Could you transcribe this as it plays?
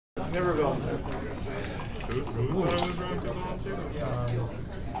Never volunteered.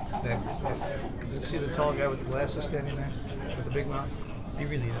 See the tall guy with the glasses standing there? With the big mouth? He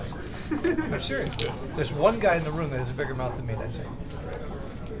really does. I'm serious. There's one guy in the room that has a bigger mouth than me, that's it.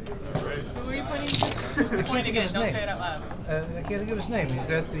 Who were you pointing to? Point again, don't say it out loud. I can't think of his name. He's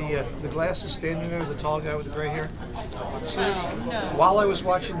that the glasses standing there, the tall guy with the gray hair. So, no. While I was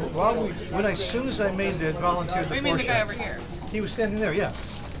watching, as soon as I made that volunteer, You mean the guy over here? He was standing there, yeah.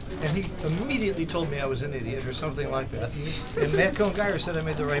 And he immediately told me I was an idiot or something like that. And Matt Cohn-Geyer said I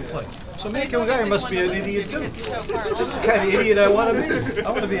made the right play. So Matt Cohn-Geyer must be an idiot too. That's the kind of idiot I want to be. I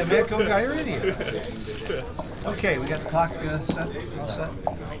want to be a Matt Cohn-Geyer idiot. Okay, we got the clock set, all set.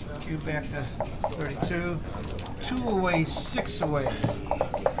 Cue back to 32. 2 away, 6 away.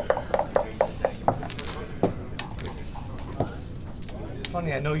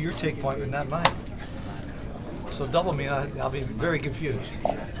 Funny, I know your take point, but not mine. So double me, and I'll be very confused.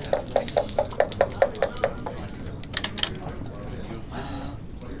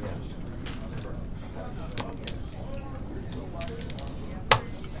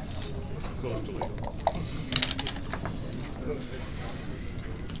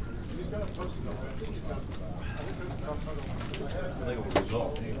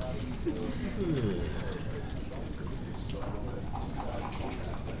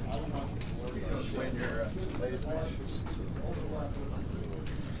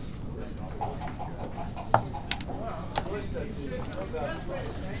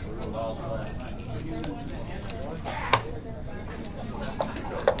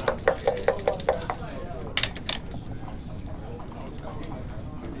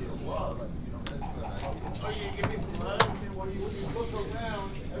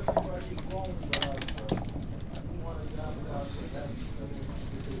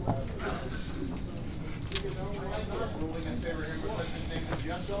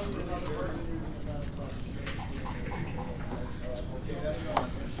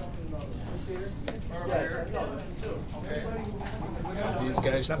 Are these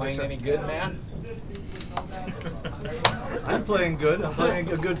guys playing any good, Matt? I'm playing good. I'm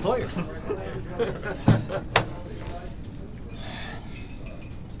playing a good player.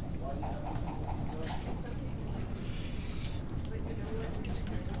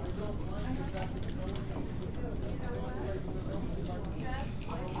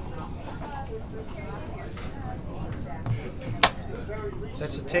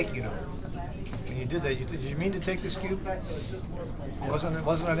 That's a take, you know. When you did that, did you mean to take this cube? Wasn't it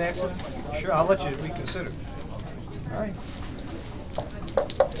an accident? Sure, I'll let you reconsider. All right.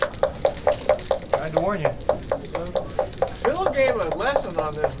 Tried to warn you. Phil gave a lesson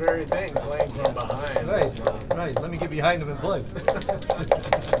on this very thing, playing from behind. Right, right. Let me get behind him and play.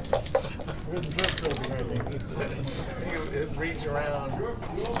 It reach around.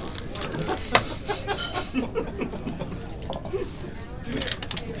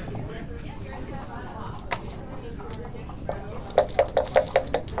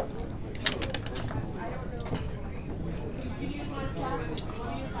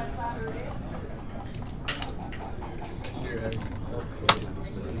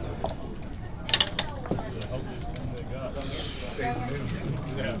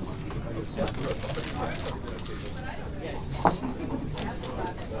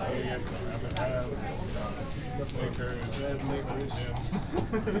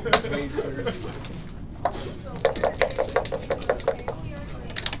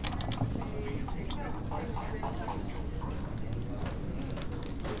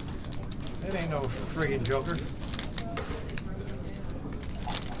 That ain't no friggin' joker.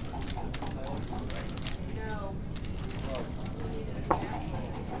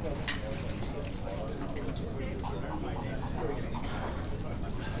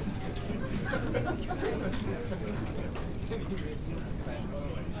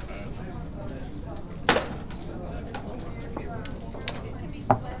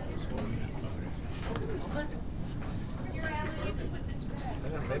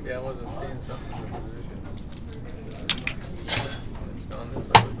 Maybe I wasn't seeing something in the position. On this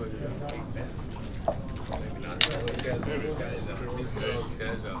one, it looks like it's an 8-10. Maybe not. These guys out. These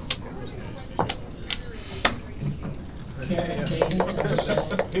guys out.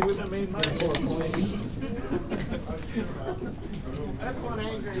 He wouldn't have made money. That's one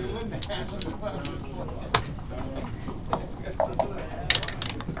angle he wouldn't have.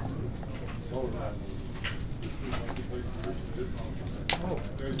 Oh,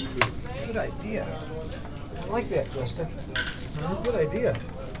 good idea. I like that, Justin. Good idea.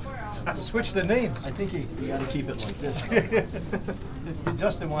 Switch the names. I think you got to keep it like this.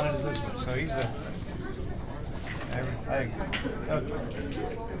 Justin wanted it this way, so he's the. I agree. Okay.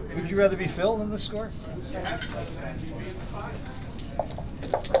 Would you rather be Phil than the score?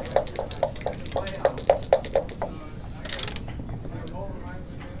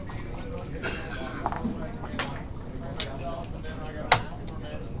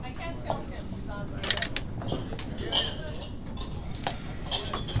 I can't tell him.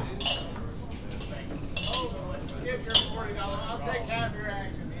 Give your $40. I'll take half your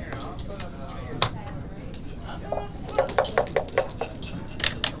action here. I'll put up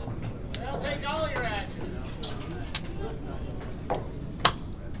I'll take all your action.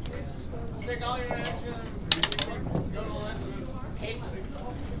 I'll take all your action. Go to lunch with Kate.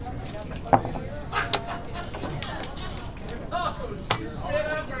 Oh, she spit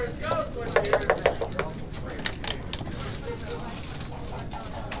up her coat when she heard that.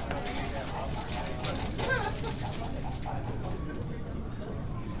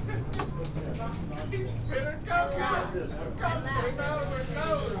 Spit her coat out. Her coat came out of her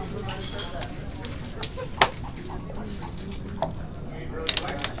nose.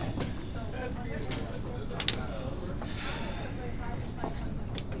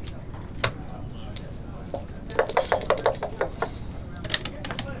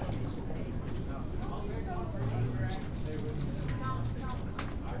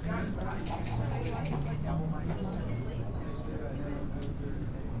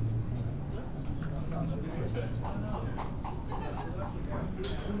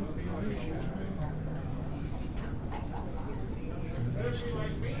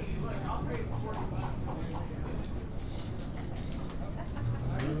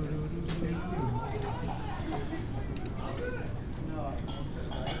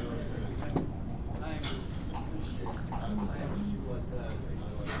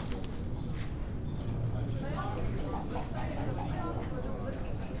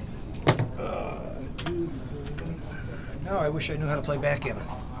 Now I wish I knew how to play backgammon.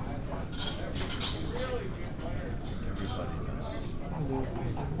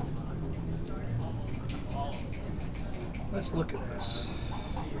 Let's look at this.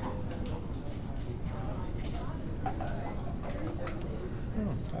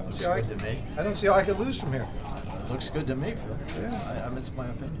 Looks good to me. I don't see how I could lose from here. Looks good to me, Phil. Yeah. That's my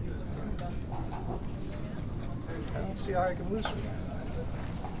opinion. I don't see how I can lose from here.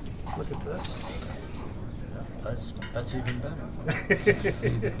 Look at this. That's even better.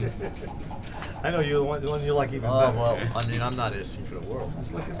 I know you're the one you like even Oh, better. well, I mean, I'm not asking for the world.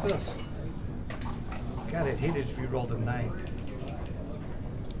 Let's look at this. God, I'd hate it if you rolled a 9.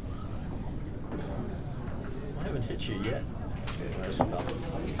 I haven't hit you yet. That's about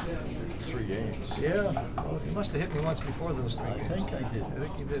 3 games. Yeah. Well, you must have hit me once before those 3 I games. think I did. I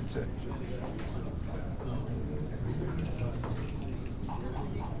think you did too.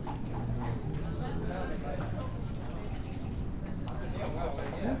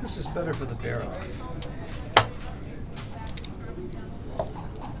 I think this is better for the bear off.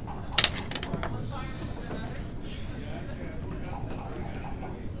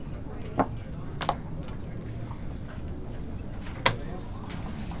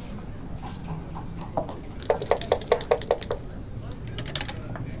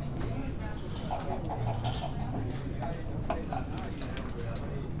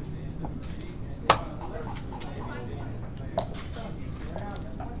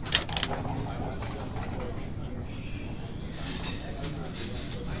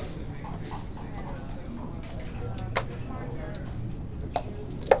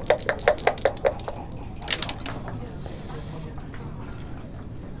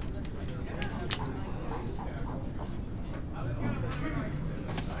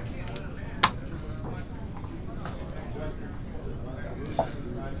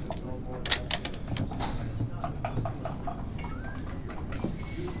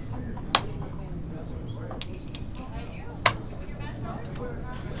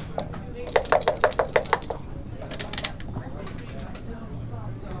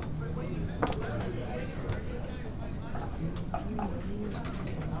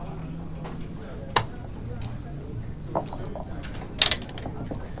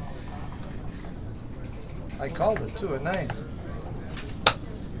 I called it too, a 9.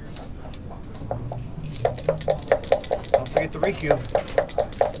 Don't forget the recue.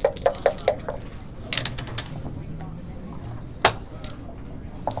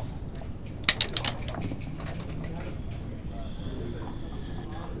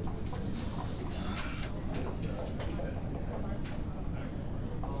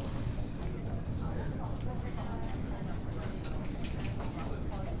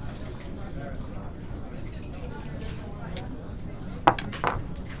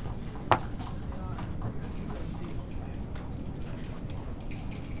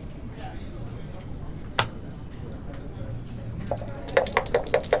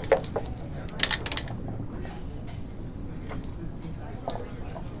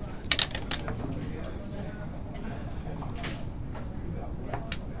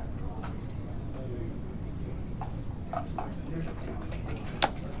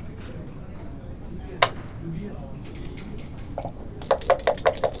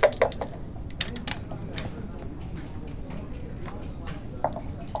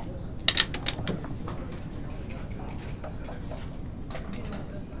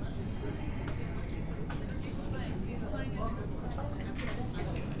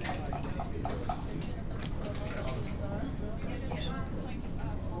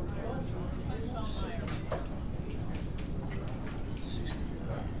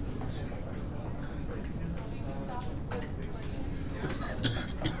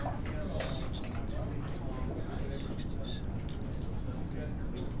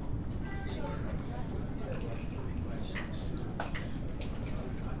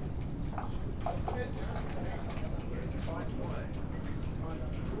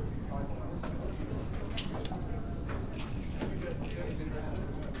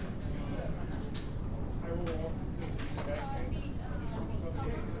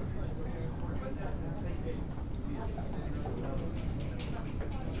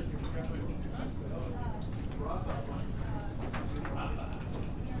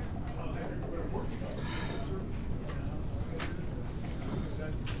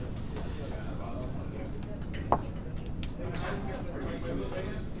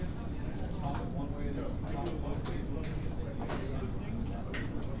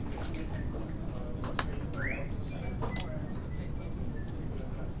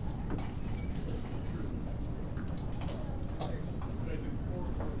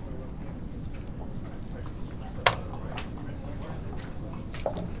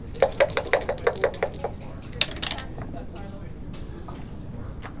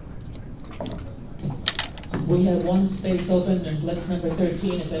 We have one space open in Blitz number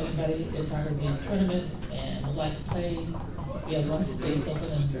 13. If anybody is out of the tournament and would like to play, we have one space open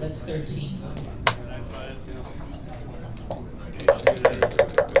in Blitz 13.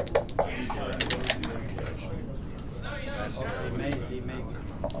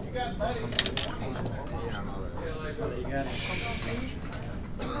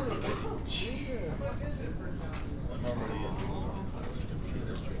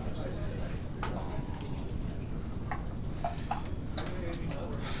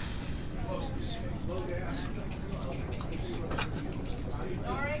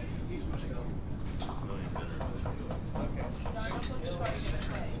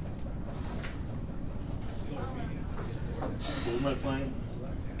 Who am I playing?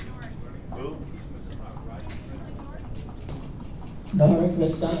 Who? Norik,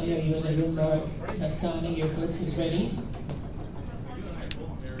 Rastani, are you in the room, Norik? Rastani, your Blitz is ready. Didn't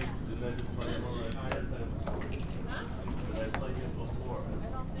I just play him already? Did I play him before? I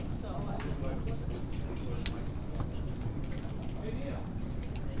don't think so.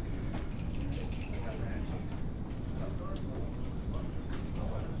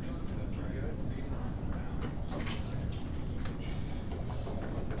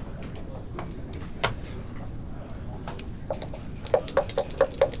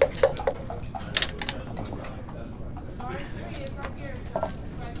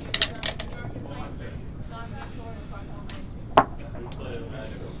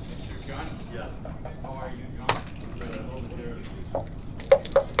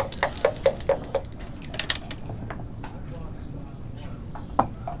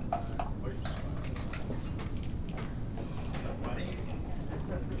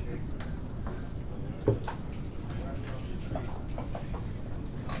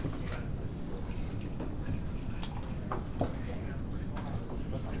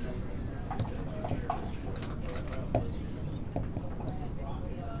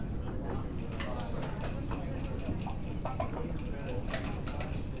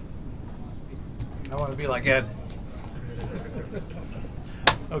 I want to be like Ed.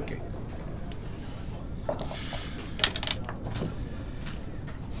 Okay.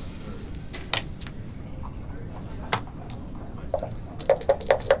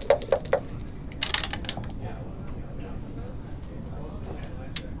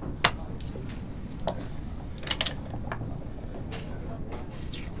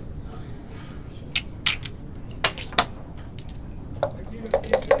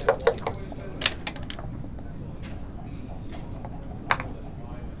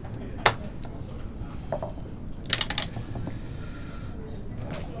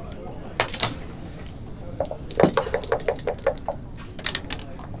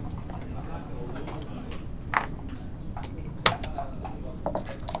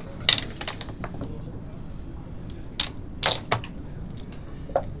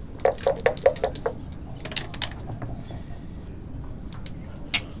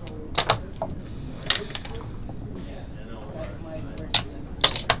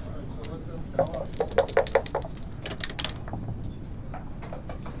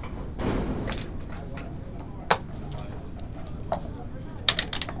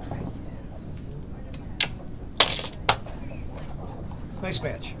 Nice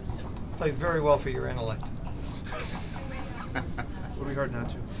match. Played very well for your intellect. It'll be hard not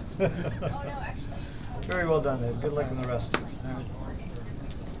to. Very well done, Ed. Good luck in the rest.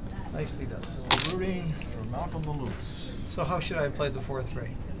 Nicely done. So rooting for Malcolm Maloof. So how should I play the 4-3?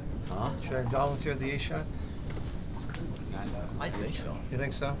 Huh? Should I volunteer the ace shot? I think so. You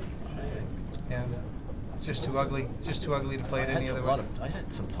think so? Yeah. Just too ugly. Just too ugly to play it any other way. I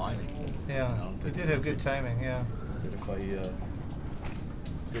had some timing. Yeah. You did have good timing. Yeah. But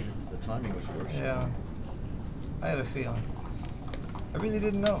if the timing was worse. Yeah. I had a feeling. I really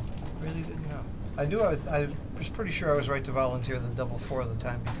didn't know. Really didn't know. I knew I was pretty sure I was right to volunteer the double 4 the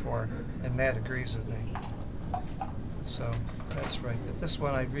time before, and Matt agrees with me. So that's right. But this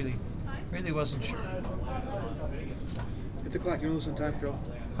one I really wasn't sure. Hit the clock. You lose on time, Phil.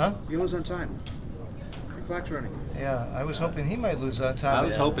 Huh? You lose on time. Your clock's running. Yeah, I was hoping he might lose on time. I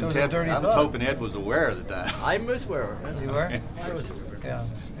was hoping That was a Ted. dirty I was thought. hoping Ed was aware of that. I was aware. You were? I was aware. Yeah.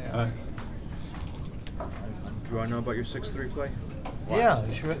 Yeah. Do I know about your 6-3 play? Yeah.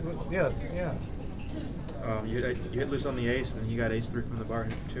 Sure. Yeah. Yeah. You hit loose on the ace, and then he got ace-3 from the bar,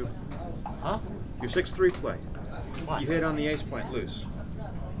 hit 2. Huh? Your 6-3 play. What? You hit on the ace point loose.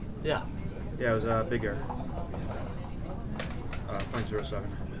 Yeah. Yeah, it was a big error. 0.07.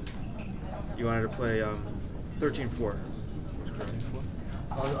 You wanted to play 13-4.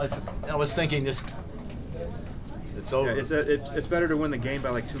 I was thinking this. It's over. It's better to win the game by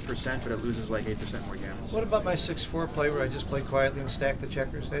like 2%, but it loses like 8% more games. What about my 6-4 play where I just played quietly and stacked the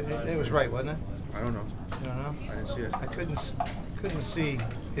checkers? It was right, wasn't it? I don't know. You don't know? I didn't see it. I couldn't see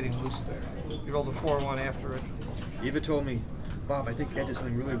hitting loose there. You rolled a 4-1 after it. Eva told me, Bob, I think Ed did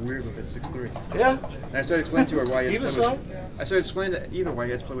something really weird with it 6-3. Yeah. And I started explaining to her why Ed's Eva play saw was. it? I started explaining to Eva why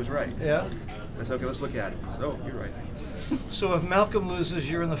Ed's play was right. Yeah. I said, okay, let's look at it. So you're right. So if Malcolm loses,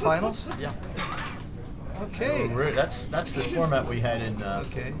 you're in the finals? Yeah. Okay. That's the format we had in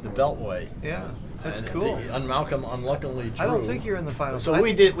Okay. the Beltway. Yeah. That's And cool. And Malcolm unluckily drew. I don't think you're in the finals. So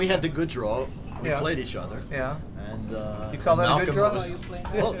we had the good draw. We Yeah. played each other. Yeah. And You call that Malcolm a good draw? was,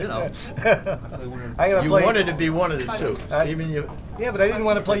 well, you know, I gotta you play. wanted to be one of the two. Even you. Yeah, but I didn't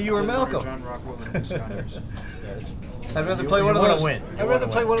want to play you or Malcolm. John Rockwell and Scanners. Yeah, it's, I'd rather you- play you one of wanna those. win. I'd rather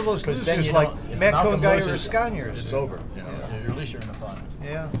play one of those 'Cause then losers you like know, if Matt Malcolm Cohn-Geyer or loses, Scanners. It's over. You know, Yeah. at least you're in the final.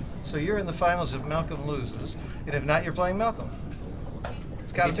 Yeah. So you're in the finals if Malcolm loses, and if not, you're playing Malcolm.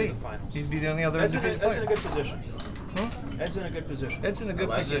 It's got to He's in be. the finals. He'd be the only other Ed's in independent a player. good position. Hmm? Ed's in a good position. Ed's in a good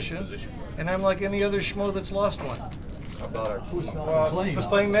like it. position, and I'm like any other schmo that's lost one. How about our who's Who's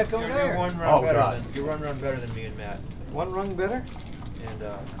playing Matt You're Cohn-Geyer? one Oh, run better God. than you're one run better than me and Matt, One rung better? and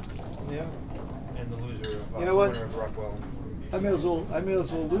Yeah. and the loser of You know what? winner of Rockwell. I may as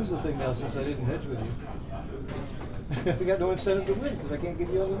well lose the thing now since I didn't hedge with you. I got no incentive to win because I can't give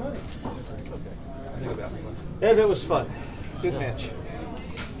you all the money. Yeah, that was fun. Good match.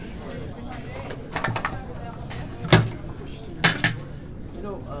 You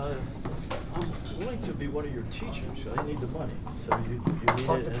know, I'm willing to be one of your teachers. I need the money. So you need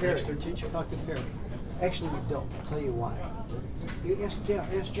Talk to an Perry. extra teacher? Talk to Perry. Actually, we don't. I'll tell you why. You ask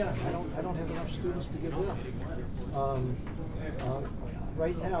John. I don't have enough students to give them.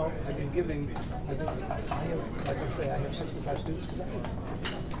 Right now, I've been giving. I have, like I say, I have 65 students because I need them.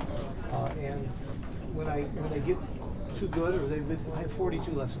 And when they get too good, or I have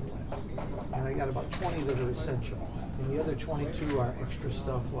 42 lesson plans, and I got about 20 that are essential, and the other 22 are extra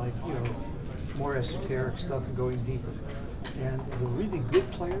stuff like more esoteric stuff and going deeper. And the really good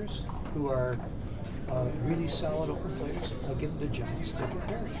players who are really solid open players, I give them to John, Stick, and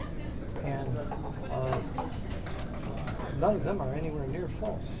Perry. And none of them are anywhere near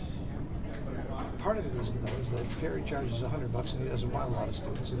full. Part of the reason though is that Perry charges $100 and he doesn't want a lot of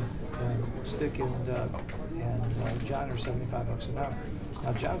students, and Stick and John are $75 an hour.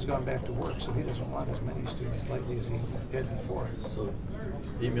 Now John's gone back to work, so he doesn't want as many students lately as he had before. So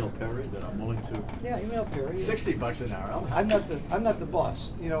email Perry that I'm willing to. Yeah, email Perry. $60 an hour. I'm not the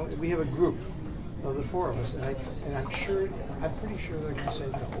boss. We have a group of the four of us, and I'm pretty sure they're going to say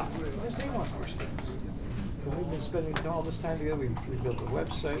no because they want more students. And we've been spending all this time together. We built a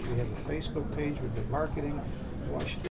website. We have a Facebook page. We've been marketing. Why should